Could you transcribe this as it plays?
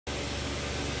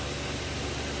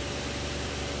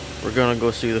We're gonna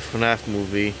go see the FNAF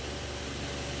movie.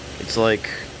 It's like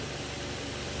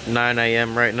 9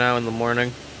 a.m. right now in the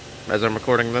morning, as I'm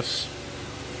recording this.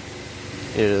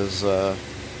 It is,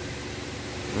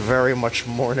 very much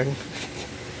morning.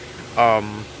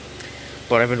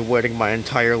 But I've been waiting my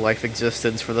entire life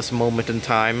existence for this moment in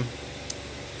time.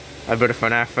 I've been a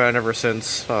FNAF fan ever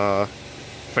since,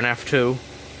 FNAF 2,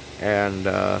 and,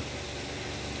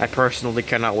 I personally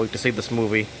cannot wait to see this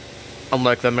movie.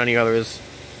 Unlike the many others,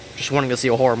 just wanting to see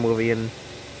a horror movie and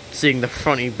seeing the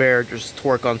funny bear just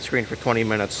twerk on screen for 20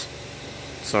 minutes.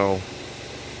 So,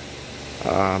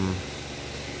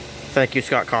 thank you,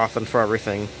 Scott Cawthon, for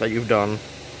everything that you've done.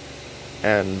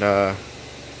 And,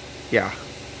 yeah,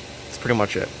 that's pretty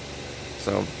much it.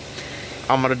 So,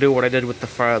 I'm gonna do what I did with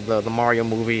the Mario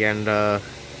movie and,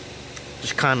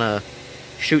 just kinda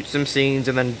shoot some scenes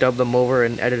and then dub them over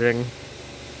in editing.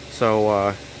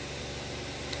 So,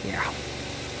 yeah.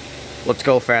 Let's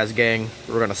go, Faz Gang.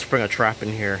 We're gonna spring a trap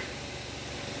in here.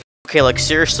 Okay, like,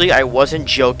 seriously, I wasn't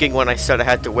joking when I said I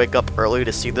had to wake up early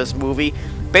to see this movie.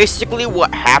 Basically,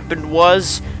 what happened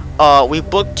was, we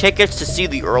booked tickets to see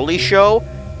the early show,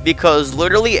 because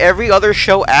literally every other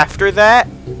show after that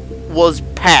was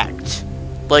packed.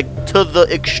 Like, to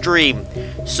the extreme.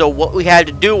 So what we had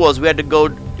to do was, we had to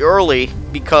go early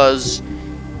because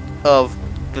of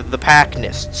the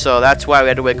packedness. So that's why we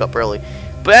had to wake up early.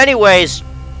 But anyways,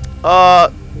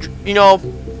 you know,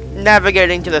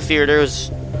 navigating to the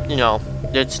theaters, you know,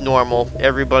 it's normal.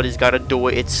 Everybody's got to do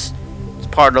it. It's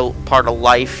part of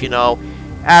life, you know.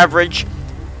 Average.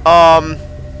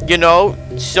 You know,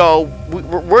 so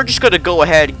we're just gonna go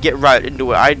ahead and get right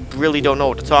into it. I really don't know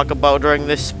what to talk about during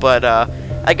this, but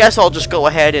I guess I'll just go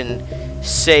ahead and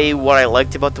say what I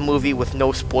liked about the movie with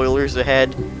no spoilers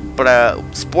ahead. But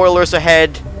spoilers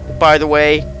ahead, by the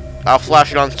way. I'll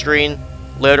flash it on screen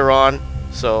later on,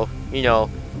 so you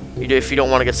know, if you don't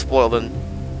want to get spoiled, then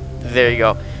there you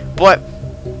go. But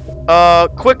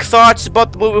quick thoughts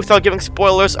about the movie without giving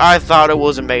spoilers. I thought it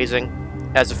was amazing.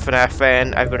 As a FNAF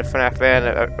fan, I've been a FNAF fan.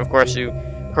 Of course, you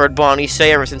heard Bonnie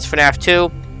say ever since FNAF 2.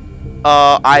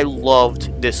 I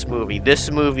loved this movie.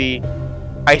 This movie,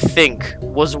 I think,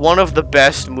 was one of the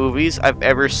best movies I've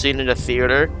ever seen in a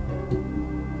theater,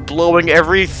 blowing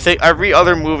every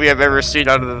other movie I've ever seen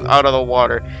out of the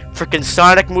water. Freaking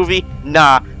Sonic movie,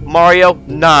 nah. Mario,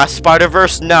 nah.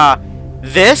 Spider-Verse, nah.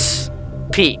 This,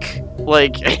 peak.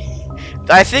 Like,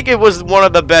 I think it was one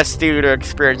of the best theater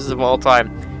experiences of all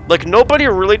time. Like, nobody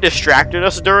really distracted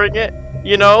us during it,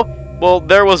 you know? Well,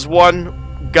 there was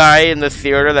one guy in the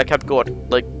theater that kept going,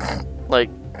 like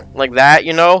that,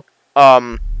 you know?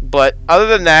 But other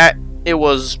than that, it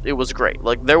was great.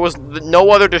 Like, there was no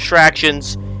other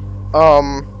distractions,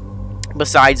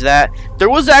 besides that. There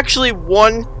was actually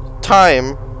one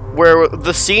time where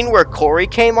the scene where Corey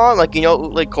came on, like, you know,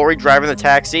 like Corey driving the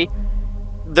taxi,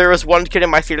 there was one kid in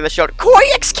my theater that shouted, "Corey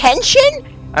X Kenshin?"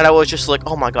 And I was just like,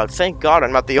 oh my god, thank god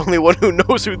I'm not the only one who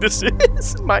knows who this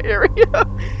is in my area.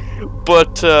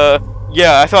 But,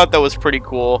 yeah, I thought that was pretty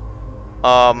cool.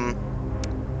 The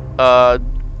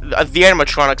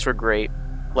animatronics were great.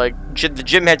 Like, the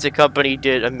Jim Henson Company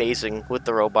did amazing with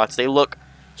the robots. They look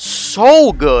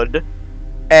so good,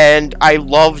 and I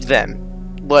loved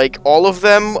them. Like, all of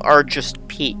them are just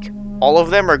peak. All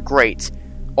of them are great.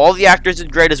 All the actors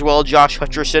did great as well. Josh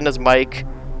Hutcherson as Mike,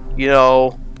 you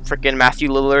know, freaking Matthew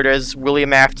Lillard as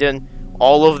William Afton.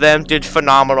 All of them did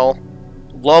phenomenal.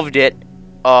 Loved it.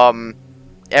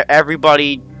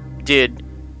 Everybody did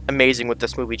amazing with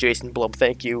this movie. Jason Blum,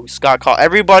 thank you. Scott Call.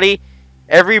 Everybody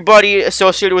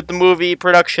associated with the movie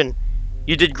production,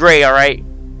 you did great, alright?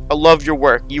 I loved your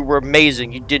work. You were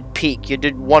amazing. You did peak. You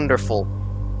did wonderful.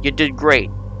 You did great.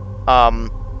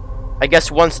 I guess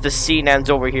once the scene ends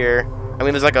over here, I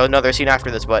mean, there's like another scene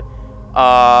after this, but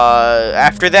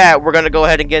after that, we're gonna go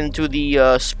ahead and get into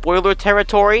the spoiler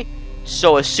territory.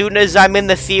 So as soon as I'm in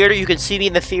the theater, you can see me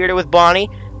in the theater with Bonnie,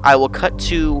 I will cut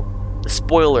to the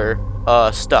spoiler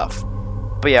stuff.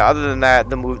 But yeah, other than that,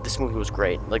 this movie was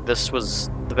great. Like, this was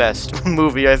the best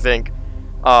movie, I think.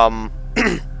 All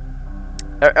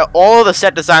of the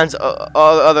set designs,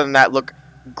 other than that, look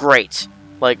great.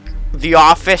 Like, The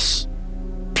Office,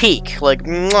 peak. Like,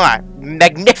 mwah,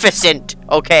 magnificent.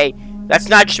 Okay. That's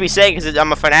not just me saying because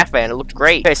I'm a FNAF fan. It looked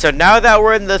great. Okay, so now that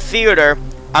we're in the theater,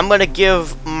 I'm going to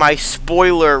give my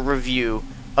spoiler review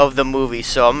of the movie.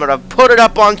 So I'm going to put it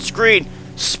up on screen.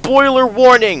 Spoiler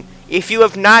warning. If you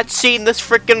have not seen this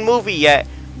freaking movie yet,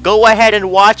 go ahead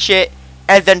and watch it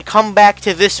and then come back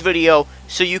to this video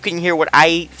so you can hear what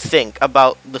I think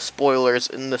about the spoilers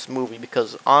in this movie.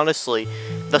 Because honestly,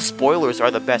 the spoilers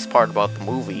are the best part about the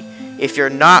movie. If you're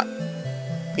not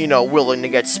you know, willing to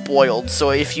get spoiled.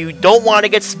 So if you don't want to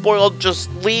get spoiled,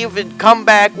 just leave and come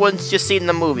back once you've seen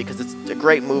the movie, because it's a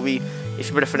great movie. If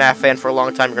you've been a FNAF fan for a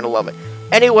long time, you're going to love it.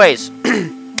 Anyways,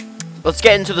 let's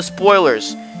get into the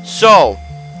spoilers. So,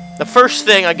 the first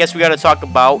thing I guess we got to talk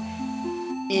about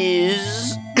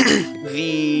is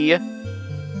the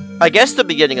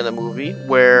beginning of the movie,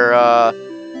 where,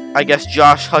 I guess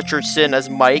Josh Hutcherson as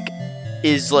Mike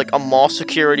is, like, a mall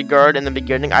security guard in the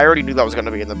beginning. I already knew that was going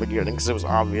to be in the beginning, because it was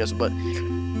obvious, but,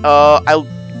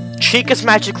 Chica's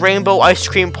Magic Rainbow Ice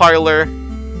Cream Parlor,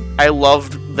 I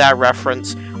loved that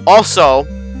reference. Also,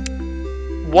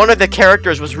 one of the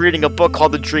characters was reading a book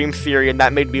called The Dream Theory, and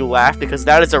that made me laugh, because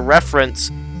that is a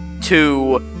reference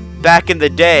to back in the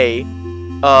day,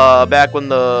 back when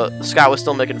Scott was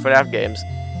still making FNAF games.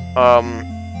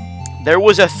 There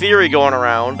was a theory going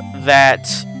around that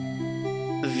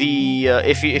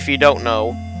if you don't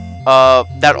know,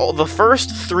 that the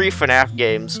first 3 FNAF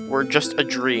games were just a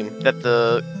dream that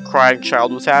the crying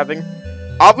child was having.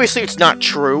 Obviously, it's not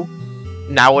true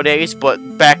nowadays, but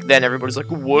back then everybody's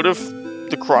like, what if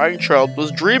the crying child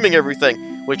was dreaming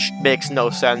everything? Which makes no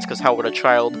sense, because how would a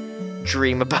child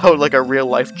dream about, like, a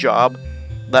real-life job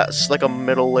that's, like, a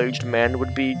middle-aged man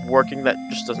would be working? That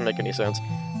just doesn't make any sense.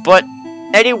 But,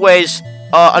 anyways,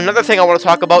 another thing I want to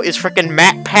talk about is frickin'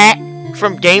 Matt Pat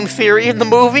from Game Theory in the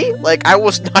movie. Like, I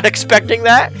was not expecting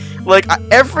that. Like,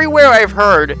 everywhere I've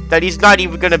heard that he's not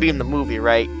even gonna be in the movie,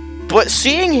 right? But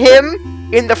seeing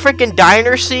him in the frickin'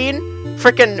 diner scene,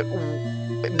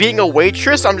 frickin' being a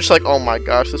waitress, I'm just like, oh my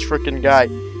gosh, this frickin' guy.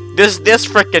 This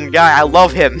frickin' guy, I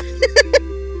love him.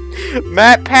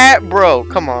 Matt Pat, bro,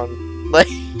 come on. Like,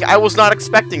 I was not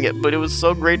expecting it, but it was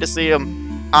so great to see him.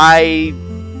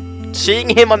 Seeing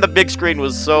him on the big screen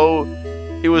was so...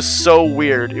 It was so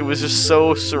weird. It was just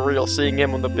so surreal seeing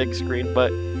him on the big screen,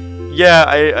 but... Yeah,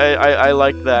 I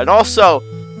like that. And also,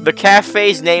 the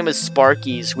cafe's name is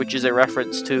Sparky's, which is a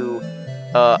reference to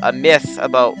a myth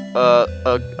about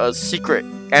a secret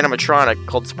animatronic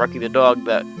called Sparky the Dog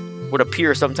that would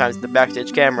appear sometimes in the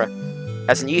backstage camera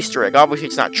as an Easter egg. Obviously,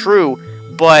 it's not true,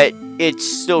 but it's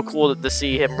still cool to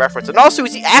see him reference. And also,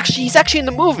 he's actually in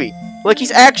the movie. Like,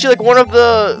 he's actually like one of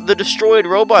the destroyed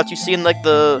robots you see in, like,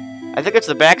 I think it's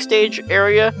the backstage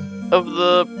area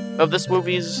of this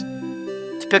movie's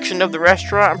depiction of the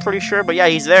restaurant, I'm pretty sure. But yeah,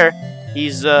 he's there.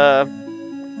 He's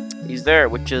there,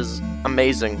 which is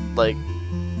amazing. Like,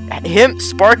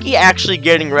 Sparky actually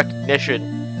getting recognition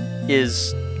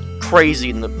is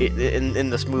crazy in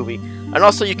this movie. And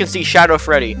also, you can see Shadow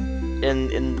Freddy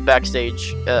in the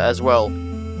backstage as well,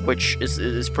 which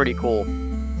is pretty cool.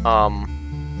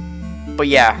 But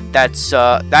yeah, that's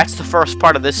the first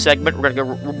part of this segment. We're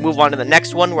gonna move on to the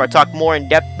next one, where I talk more in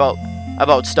depth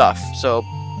about stuff. So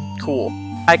cool.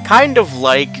 I kind of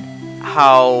like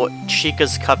how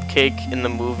Chica's Cupcake in the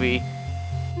movie,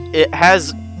 it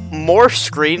has more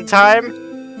screen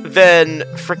time than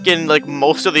freaking, like,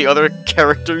 most of the other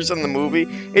characters in the movie.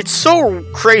 It's so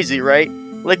crazy, right?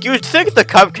 Like, you'd think the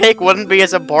Cupcake wouldn't be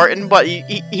as important, but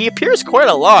he appears quite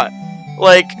a lot.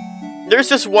 Like, there's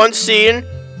this one scene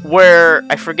where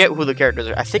I forget who the characters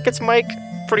are. I think it's Mike.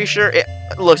 Pretty sure.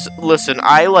 Listen.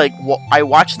 I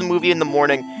watched the movie in the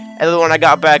morning, and then when I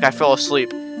got back, I fell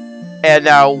asleep. And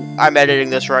now I'm editing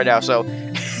this right now, so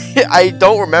I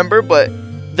don't remember. But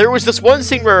there was this one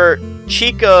scene where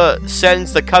Chica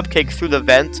sends the Cupcake through the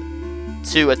vent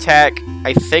to attack.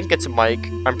 I think it's Mike.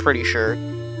 I'm pretty sure.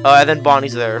 And then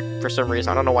Bonnie's there for some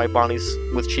reason. I don't know why Bonnie's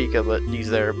with Chica, but he's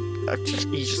there.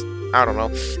 He's just, I don't know.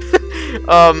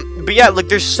 But yeah, like,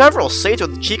 there's several scenes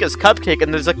with Chica's Cupcake,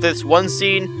 and there's, like, this one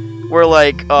scene where,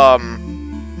 like, a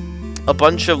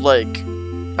bunch of, like,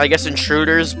 I guess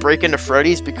intruders break into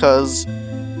Freddy's because,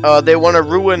 they want to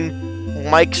ruin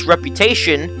Mike's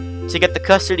reputation to get the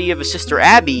custody of his sister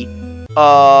Abby,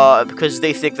 because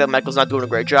they think that Michael's not doing a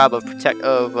great job of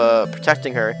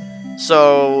protecting her.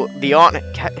 So the aunt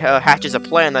hatches a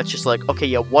plan that's just like, okay,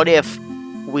 yeah, what if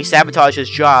we sabotage his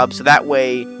job so that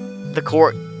way the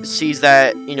court sees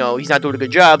that, you know, he's not doing a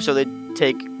good job, so they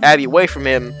take Abby away from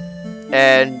him,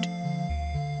 and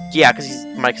yeah, because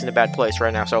Mike's in a bad place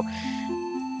right now. So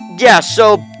yeah,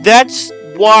 so that's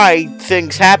why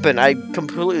things happen. I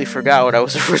completely forgot what I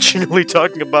was originally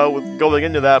talking about with going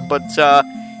into that, but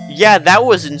yeah, that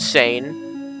was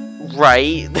insane,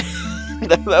 right?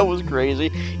 That was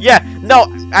crazy. Yeah, no,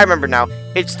 I remember now.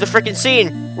 It's the freaking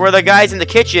scene where the guy's in the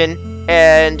kitchen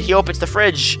and he opens the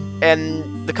fridge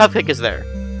and the cupcake is there,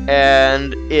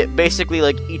 and it basically,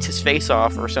 like, eats his face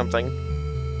off or something.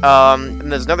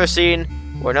 And there's another scene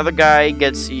where another guy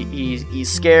gets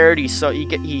he's scared. He sees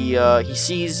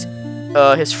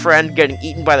his friend getting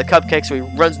eaten by the cupcake, so he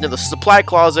runs into the supply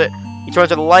closet. He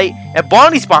turns on the light, and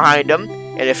Bonnie's behind him.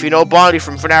 And if you know Bonnie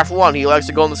from FNAF 1, he likes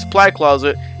to go in the supply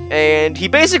closet, and he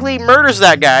basically murders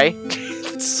that guy.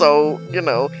 So, you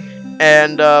know.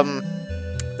 And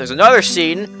there's another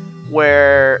scene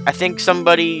where I think some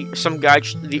guy,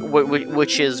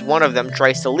 which is one of them,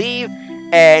 tries to leave,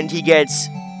 and he gets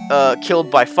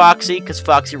killed by Foxy, because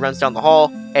Foxy runs down the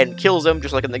hall and kills him,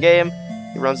 just like in the game.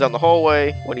 He runs down the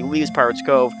hallway when he leaves Pirate's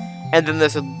Cove. And then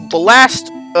there's the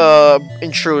last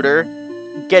intruder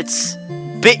gets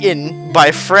bitten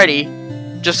by Freddy,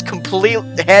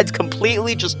 head's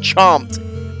completely just chomped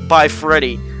by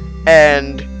Freddy.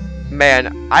 And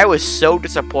man, I was so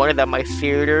disappointed that my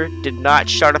theater did not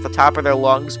shout at the top of their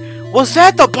lungs, "Was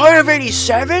that the part of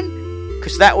 87?"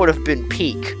 Because that would have been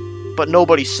peak. But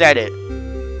nobody said it.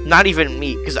 Not even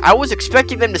me. Because I was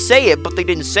expecting them to say it, but they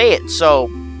didn't say it. So,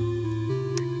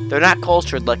 they're not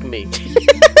cultured like me.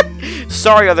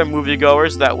 Sorry, other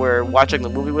moviegoers that were watching the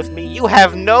movie with me. You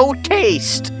have no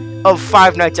taste of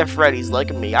Five Nights at Freddy's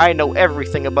like me. I know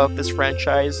everything about this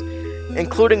franchise,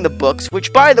 including the books,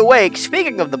 which, by the way,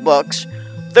 speaking of the books,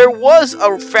 there was a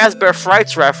Fazbear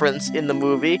Frights reference in the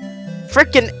movie.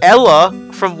 Frickin' Ella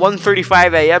from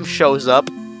 1:35 AM shows up,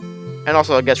 and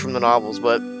also, I guess, from the novels,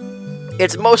 but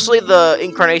it's mostly the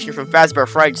incarnation from Fazbear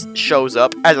Frights shows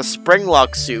up as a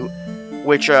Springlock suit,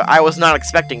 which I was not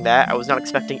expecting that. I was not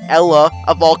expecting Ella,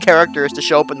 of all characters, to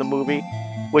show up in the movie,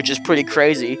 which is pretty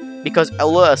crazy, because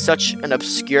Ella is such an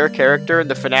obscure character in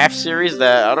the FNAF series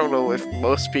that I don't know if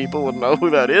most people would know who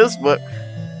that is, but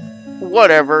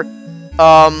whatever.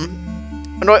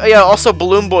 Yeah, also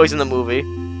Balloon Boy's in the movie,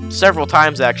 several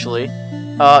times actually.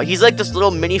 He's like this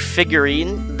little mini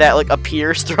figurine that like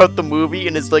appears throughout the movie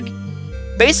and is like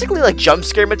basically like jump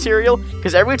scare material,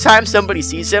 because every time somebody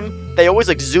sees him, they always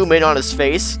like zoom in on his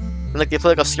face and like they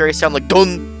play like a scary sound like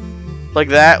dun, like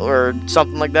that or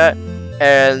something like that.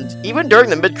 And even during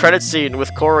the mid-credits scene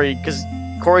with Corey, because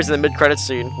Corey's in the mid-credits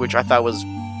scene, which I thought was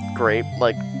great.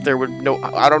 Like there would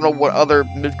I don't know what other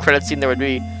mid-credits scene there would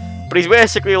be, but he's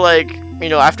basically like, you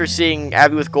know, after seeing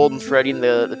Abby with Golden Freddy in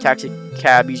the taxi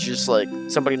cab, he's just like,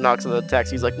 somebody knocks on the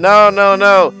taxi, he's like, no,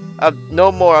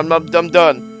 no more, I'm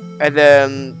done. And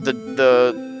then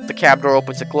the cab door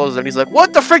opens and closes, and he's like,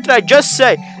 what the frick did I just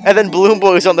say? And then Balloon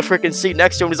Boy is on the freaking seat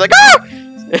next to him, and he's like, ah!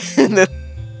 And then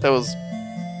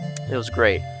it was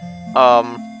great.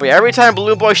 But yeah, every time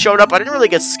Balloon Boy showed up, I didn't really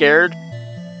get scared,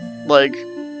 like,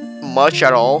 much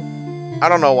at all. I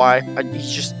don't know why. It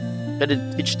just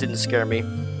didn't scare me.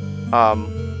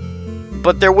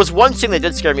 But there was one scene that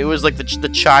did scare me. It was like the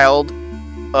child,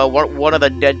 one of the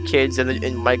dead kids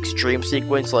in Mike's dream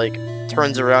sequence, like,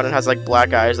 turns around and has like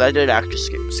black eyes. That did actually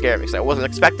scare me, because I wasn't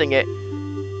expecting it,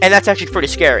 and that's actually pretty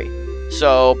scary.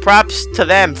 So props to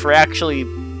them for actually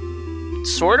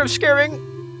sort of scaring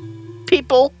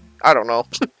people. I don't know.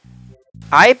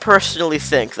 I personally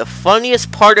think the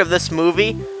funniest part of this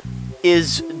movie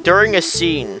is during a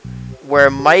scene where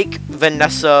Mike,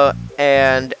 Vanessa,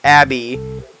 and Abby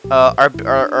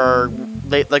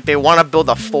they want to build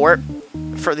a fort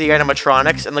for the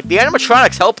animatronics, and like the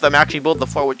animatronics help them actually build the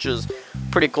fort, which is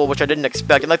pretty cool, which I didn't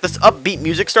expect. And like this upbeat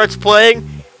music starts playing,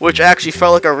 which actually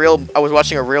felt like I was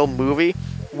watching a real movie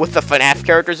with the FNAF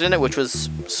characters in it, which was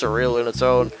surreal in its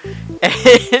own.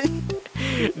 And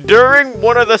during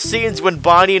one of the scenes when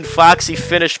Bonnie and Foxy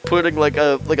finished putting like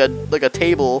a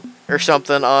table or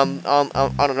something on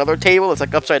another table that's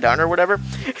like upside down or whatever,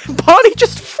 Bonnie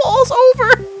just falls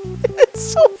over. It's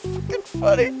so fucking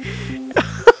funny.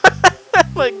 Oh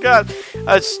my god,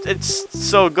 it's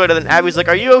so good. And then Abby's like,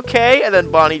 "Are you okay?" And then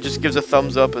Bonnie just gives a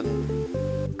thumbs up,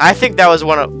 and I think that was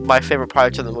one of my favorite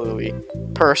parts of the movie,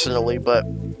 personally. But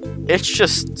it's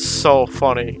just so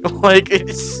funny. Like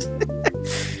it's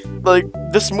like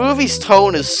this movie's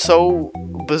tone is so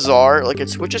bizarre. Like it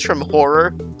switches from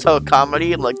horror to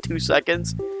comedy in like 2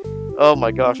 seconds. Oh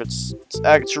my gosh, it's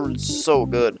actually so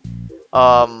good.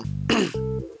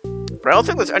 But I don't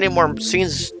think there's any more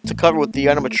scenes to cover with the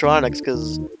animatronics,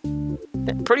 because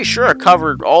I'm pretty sure I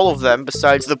covered all of them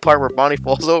besides the part where Bonnie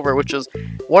falls over, which is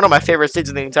one of my favorite scenes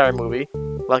in the entire movie,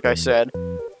 like I said.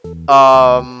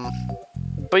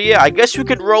 But yeah, I guess we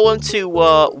could roll into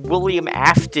William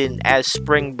Afton as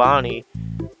Spring Bonnie,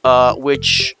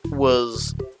 which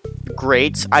was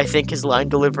great. I think his line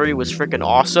delivery was freaking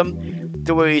awesome.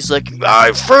 The way he's like,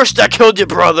 first I killed your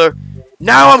brother,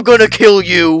 now I'm gonna kill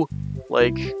you.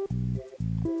 Like,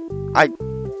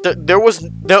 there was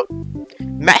no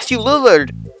Matthew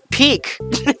Lillard peak.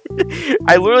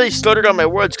 I literally stuttered on my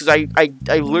words because I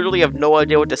literally have no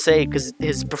idea what to say, because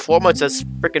his performance as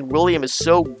freaking William is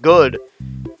so good.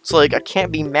 So, like, I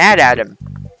can't be mad at him.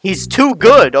 He's too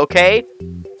good, okay?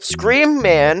 Scream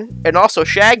Man and also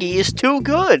Shaggy is too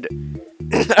good.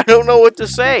 I don't know what to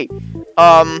say.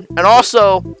 And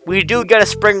also, we do get a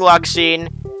Springlock scene,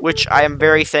 which I am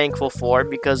very thankful for,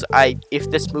 because if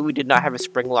this movie did not have a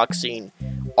Springlock scene,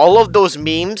 all of those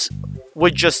memes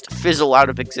would just fizzle out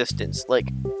of existence.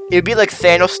 Like, it'd be like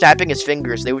Thanos snapping his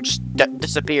fingers. They would just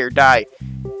disappear, die,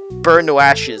 burn to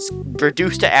ashes,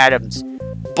 reduce to atoms.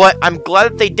 But I'm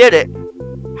glad that they did it.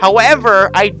 However,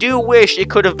 I do wish it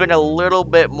could have been a little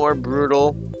bit more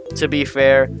brutal, to be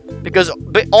fair. Because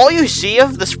all you see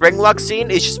of the Springlock scene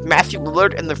is just Matthew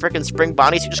Lillard and the freaking Spring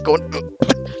Bonnies just going,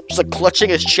 just like clutching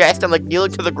his chest and like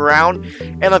kneeling to the ground.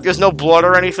 And like there's no blood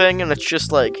or anything. And it's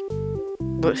just like,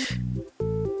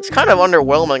 it's kind of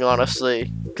underwhelming,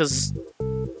 honestly. Because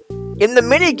in the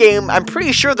minigame, I'm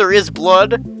pretty sure there is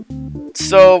blood.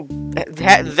 So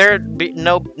there be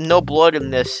no blood in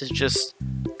this is just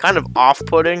kind of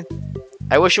off-putting.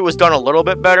 I wish it was done a little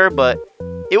bit better, but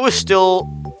it was still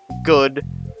good.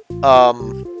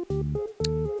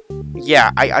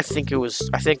 Yeah, I think it was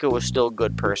still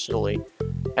good personally.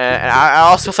 And I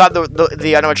also thought the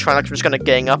animatronics were just gonna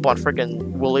gang up on freaking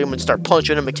William and start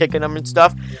punching him and kicking him and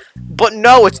stuff. But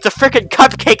no, it's the freaking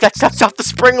cupcake that sets off the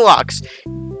Springlocks.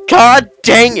 God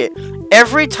dang it!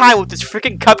 Every time with this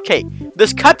freaking cupcake,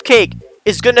 this cupcake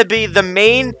is gonna be the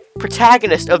main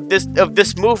protagonist of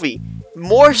this movie,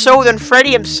 more so than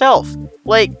Freddy himself.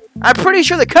 Like, I'm pretty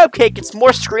sure the cupcake gets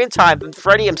more screen time than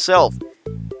Freddy himself.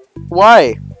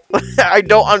 Why? I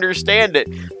don't understand it.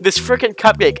 This freaking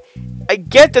cupcake. I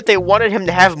get that they wanted him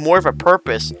to have more of a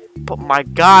purpose, but my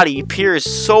god, he appears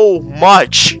so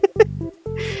much.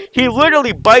 He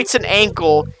literally bites an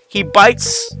ankle, he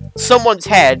bites someone's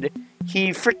head, he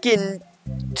freaking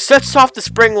sets off the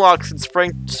Springlocks and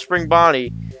Spring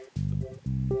Bonnie.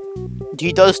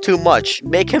 He does too much.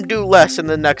 Make him do less in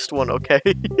the next one, okay?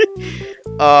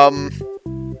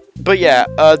 But yeah,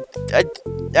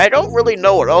 I don't really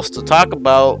know what else to talk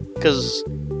about, because,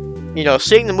 you know,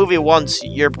 seeing the movie once,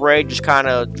 your brain just kind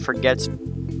of forgets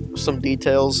some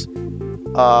details,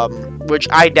 which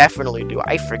I definitely do.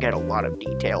 I forget a lot of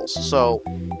details, so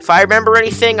if I remember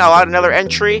anything, I'll add another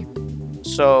entry,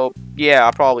 so yeah,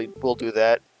 I probably will do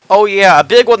that. Oh yeah, a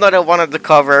big one that I wanted to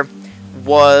cover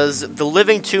was the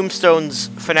Living Tombstone's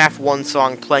FNAF 1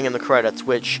 song playing in the credits,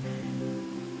 which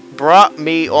brought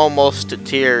me almost to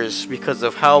tears because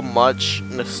of how much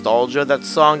nostalgia that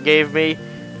song gave me,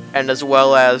 and as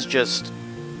well as just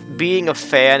being a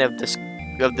fan of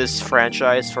this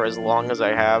franchise for as long as I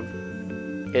have.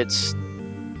 It's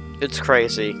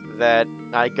crazy that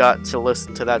I got to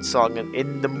listen to that song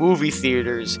in the movie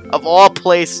theaters of all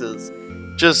places.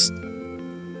 Just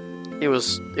it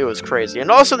was crazy.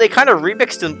 And also they kind of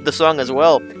remixed the song as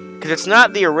well, because it's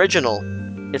not the original.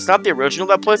 It's not the original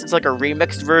that plays, it's like a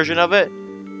remixed version of it,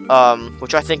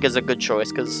 which I think is a good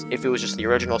choice, because if it was just the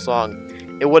original song,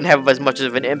 it wouldn't have as much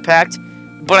of an impact.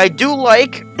 But I do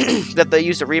like that they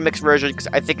used a remix version, because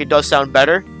I think it does sound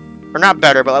better. Or not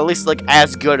better, but at least like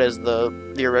as good as the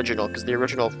original, because the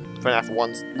original FNAF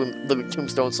 1's Living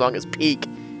Tombstone song is peak.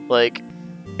 Like,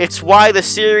 it's why the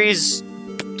series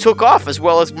took off, as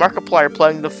well as Markiplier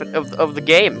playing of the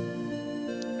game.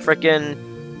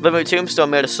 Frickin' Living Tombstone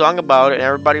made a song about it, and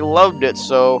everybody loved it,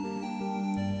 so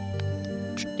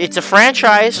it's a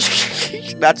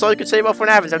franchise. That's all you can say about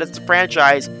FNAF, is that it's a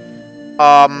franchise.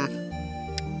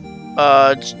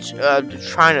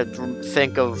 Trying to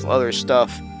think of other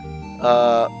stuff,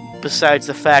 besides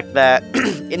the fact that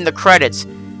in the credits,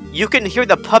 you can hear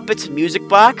the Puppets music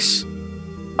box,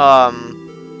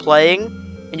 playing,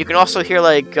 and you can also hear,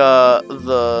 like,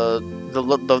 the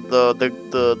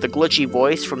glitchy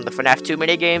voice from the FNAF 2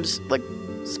 minigames, like,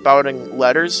 spouting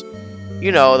letters.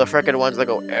 You know, the frickin' ones that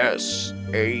go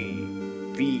S-A-V,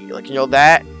 like, you know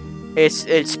that?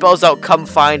 It spells out "come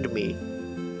find me."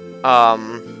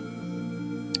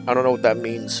 I don't know what that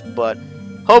means, but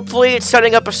hopefully it's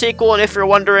setting up a sequel, and if you're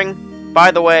wondering,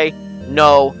 by the way,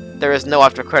 no, there is no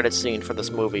after credits scene for this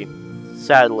movie.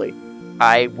 Sadly.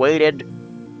 I waited,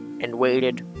 and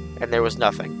waited, and there was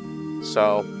nothing.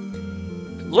 So,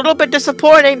 a little bit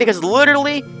disappointing, because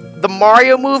literally, the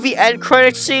Mario movie end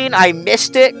credits scene, I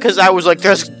missed it, because I was like,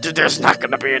 there's not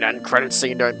gonna be an end credits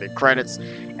scene during the credits.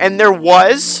 And there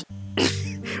was,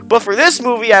 but for this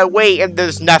movie, I wait, and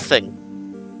there's nothing.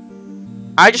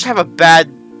 I just have a bad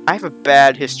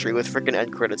history with freaking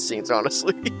end credits scenes,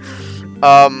 honestly.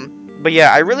 But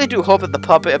yeah, I really do hope that the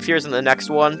puppet appears in the next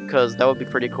one, because that would be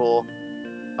pretty cool.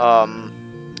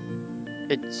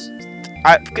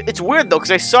 It's weird though,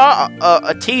 because I saw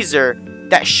a teaser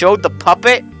that showed the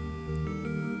puppet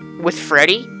with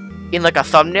Freddy, in like a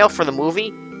thumbnail for the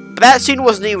movie, but that scene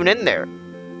wasn't even in there.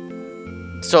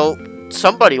 So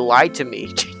somebody lied to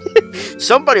me.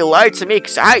 Somebody lied to me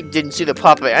because I didn't see the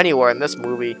puppet anywhere in this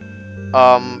movie.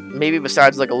 Maybe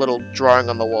besides like a little drawing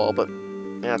on the wall, but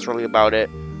yeah, that's really about it.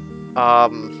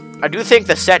 I do think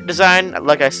the set design,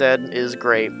 like I said, is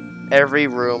great. Every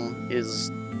room is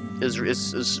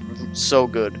so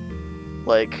good.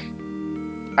 Like,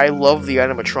 I love the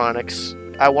animatronics.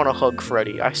 I want to hug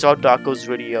Freddy. I saw Dako's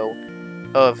video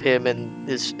of him and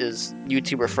his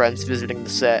YouTuber friends visiting the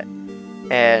set,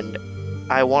 and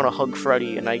I want to hug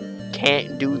Freddy, and I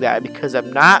can't do that because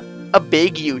I'm not a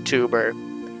big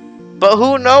YouTuber. But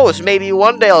who knows? Maybe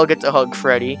one day I'll get to hug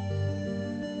Freddy.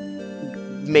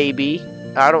 Maybe.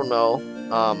 I don't know.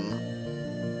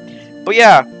 But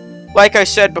yeah, like I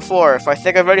said before, if I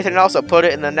think of anything else, I'll put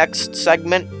it in the next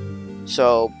segment.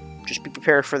 So just be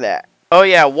prepared for that. Oh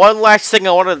yeah, one last thing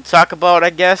I wanted to talk about, I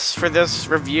guess, for this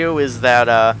review is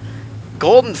that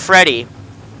Golden Freddy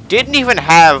didn't even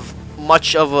have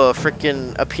much of a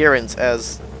freaking appearance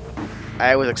as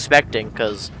I was expecting,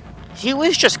 because he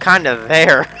was just kind of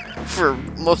there for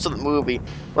most of the movie.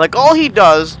 Like, all he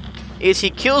does is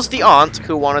he kills the aunt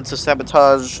who wanted to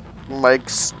sabotage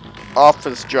Mike's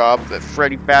office job at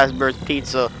Freddy Fazbear's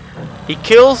Pizza. He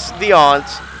kills the aunt.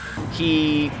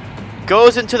 He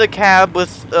goes into the cab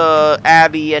with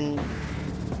Abby and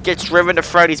gets driven to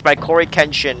Freddy's by Corey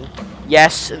Kenshin.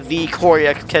 Yes, the Corey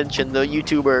Kenshin, the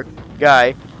YouTuber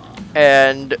guy.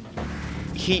 And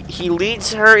he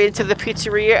leads her into the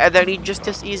pizzeria, and then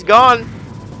he's gone.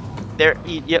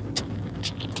 Yep.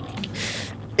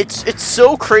 It's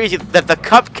so crazy that the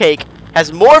cupcake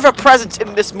has more of a presence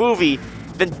in this movie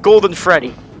than Golden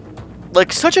Freddy.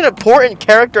 Like, such an important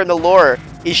character in the lore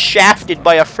is shafted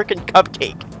by a freaking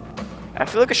cupcake. I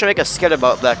feel like I should make a skit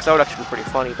about that, because that would actually be pretty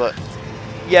funny, but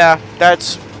yeah,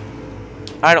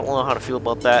 I don't know how to feel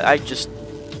about that.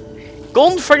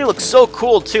 Golden Freddy looks so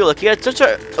cool too. Like, he had such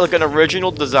an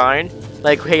original design.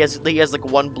 Like, he has like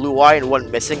one blue eye and one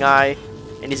missing eye,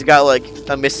 and he's got like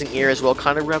a missing ear as well,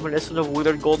 kind of reminiscent of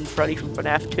Withered Golden Freddy from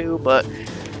FNAF 2. But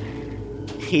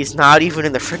he's not even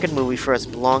in the freaking movie for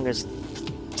as long as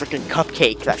freaking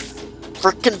Cupcake. That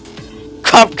freaking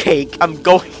Cupcake. I'm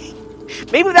going.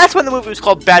 Maybe that's when the movie was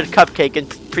called Bad Cupcake in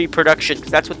pre-production,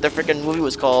 because that's what the freaking movie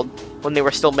was called when they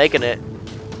were still making it.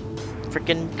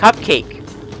 Freaking Cupcake.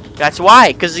 That's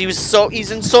why, because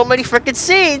he's in so many freaking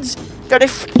scenes that I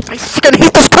freaking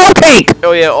hate this Cupcake!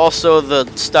 Oh yeah, also the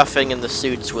stuffing in the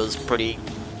suits was pretty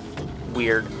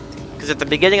weird. Because at the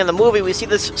beginning of the movie, we see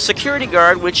this security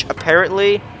guard, which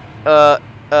apparently,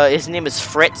 his name is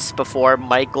Fritz before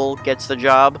Michael gets the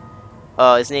job.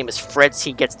 His name is Fritz,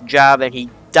 he gets the job, and he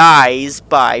dies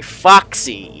by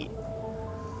Foxy.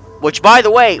 Which, by the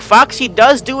way, Foxy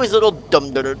does do his little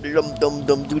dum dum dum dum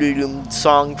dum dum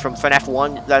song from FNAF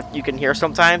 1 that you can hear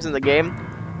sometimes in the game.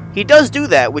 He does do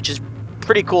that, which is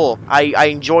pretty cool. I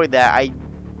enjoyed that. I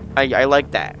like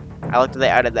that. I like that they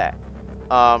added that.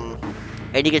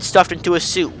 And he gets stuffed into a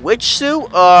suit. Which suit?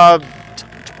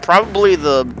 Probably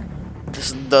the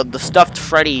stuffed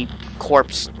Freddy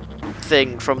corpse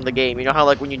thing from the game. You know how,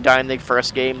 like, when you die in the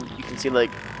first game, you can see, like,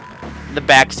 the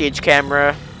backstage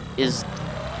camera is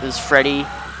Freddy.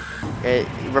 It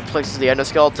replaces the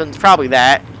endoskeletons. Probably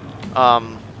that.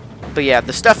 But yeah,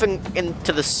 the stuffing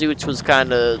into the suits was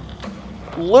kind of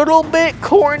a little bit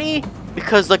corny,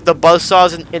 because, like, the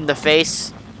buzzsaws in the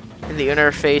face, in the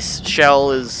inner face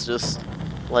shell, is just,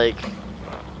 like,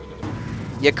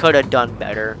 you could have done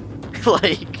better.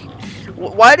 Like,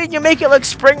 why didn't you make it like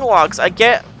spring locks? I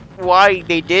get why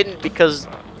they didn't, because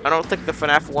I don't think the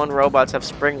FNAF 1 robots have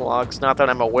spring locks, not that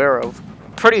I'm aware of.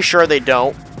 Pretty sure they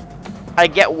don't. I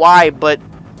get why, but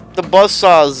the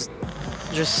buzzsaws,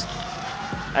 just,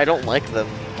 I don't like them.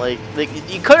 Like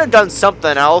you could have done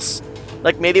something else.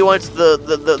 Like, maybe once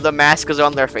the mask is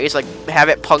on their face, like, have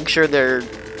it puncture their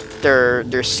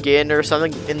skin or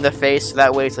something in the face, so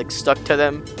that way it's, like, stuck to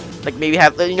them. Like, maybe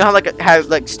have, you know how, like, have,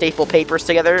 like, staple papers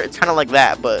together? It's kind of like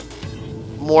that, but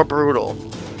more brutal.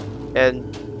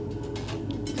 And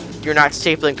you're not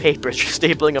stapling papers, you're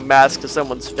stapling a mask to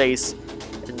someone's face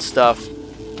and stuff.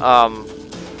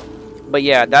 But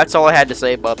yeah, that's all I had to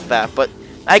say about that. But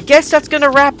I guess that's gonna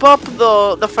wrap up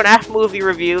the FNAF movie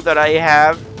review that I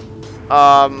have.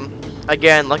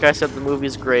 Again, like I said, the movie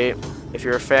is great. If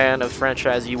you're a fan of the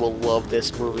franchise, you will love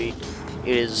this movie.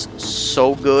 It is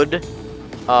so good.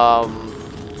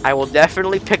 I will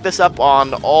definitely pick this up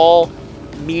on all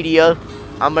media.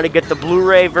 I'm gonna get the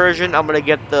Blu-ray version. I'm gonna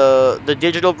get the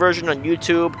digital version on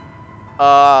YouTube.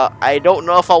 I don't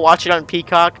know if I'll watch it on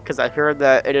Peacock, because I heard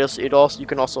that you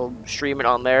can also stream it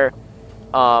on there.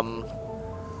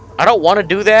 I I don't want to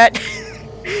do that.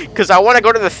 Because I want to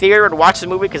go to the theater and watch the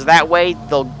movie, because that way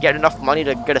they'll get enough money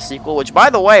to get a sequel. Which, by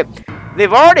the way,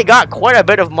 they've already got quite a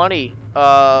bit of money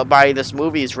by this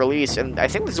movie's release. And I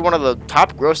think this is one of the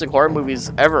top grossing horror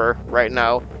movies ever right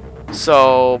now.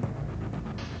 So,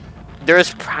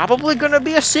 there's probably going to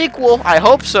be a sequel. I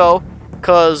hope so.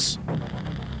 Because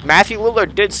Matthew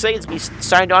Lillard did say he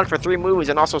signed on for 3 movies.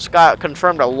 And also Scott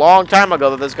confirmed a long time ago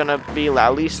that there's going to be at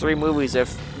least 3 movies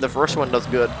if the first one does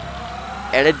good.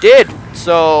 And it did.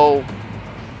 So,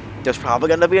 there's probably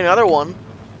going to be another one.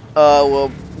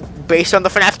 Well, based on the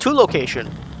FNAF 2 location.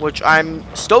 Which I'm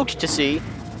stoked to see.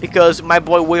 Because my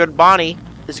boy Weird Bonnie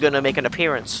is going to make an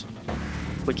appearance.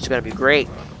 Which is going to be great.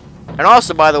 And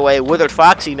also, by the way, Withered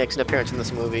Foxy makes an appearance in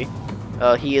this movie.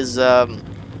 He is,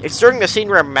 it's during the scene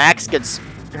where Max gets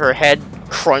her head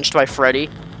crunched by Freddy.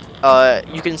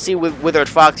 You can see Withered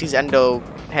Foxy's endo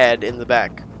head in the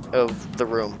back of the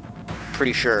room.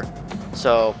 Pretty sure.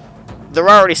 So, they're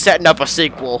already setting up a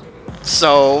sequel.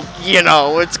 So, you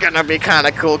know, it's gonna be kind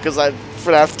of cool, because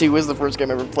FNAF 2 is the first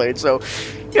game I ever played. So,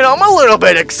 you know, I'm a little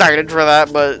bit excited for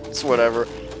that, but it's whatever.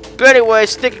 But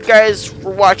anyways, thank you guys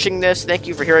for watching this. Thank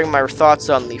you for hearing my thoughts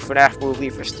on the FNAF movie,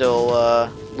 for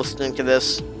still listening to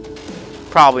this.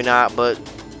 Probably not, but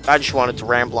I just wanted to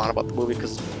ramble on about the movie,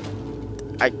 because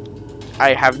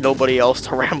I have nobody else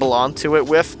to ramble on to it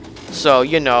with. So,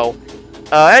 you know.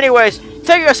 Anyways,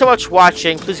 thank you guys so much for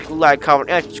watching. Please like,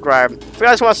 comment, and subscribe. If you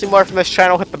guys want to see more from this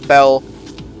channel, hit the bell.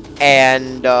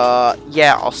 And,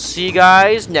 yeah, I'll see you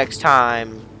guys next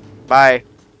time. Bye.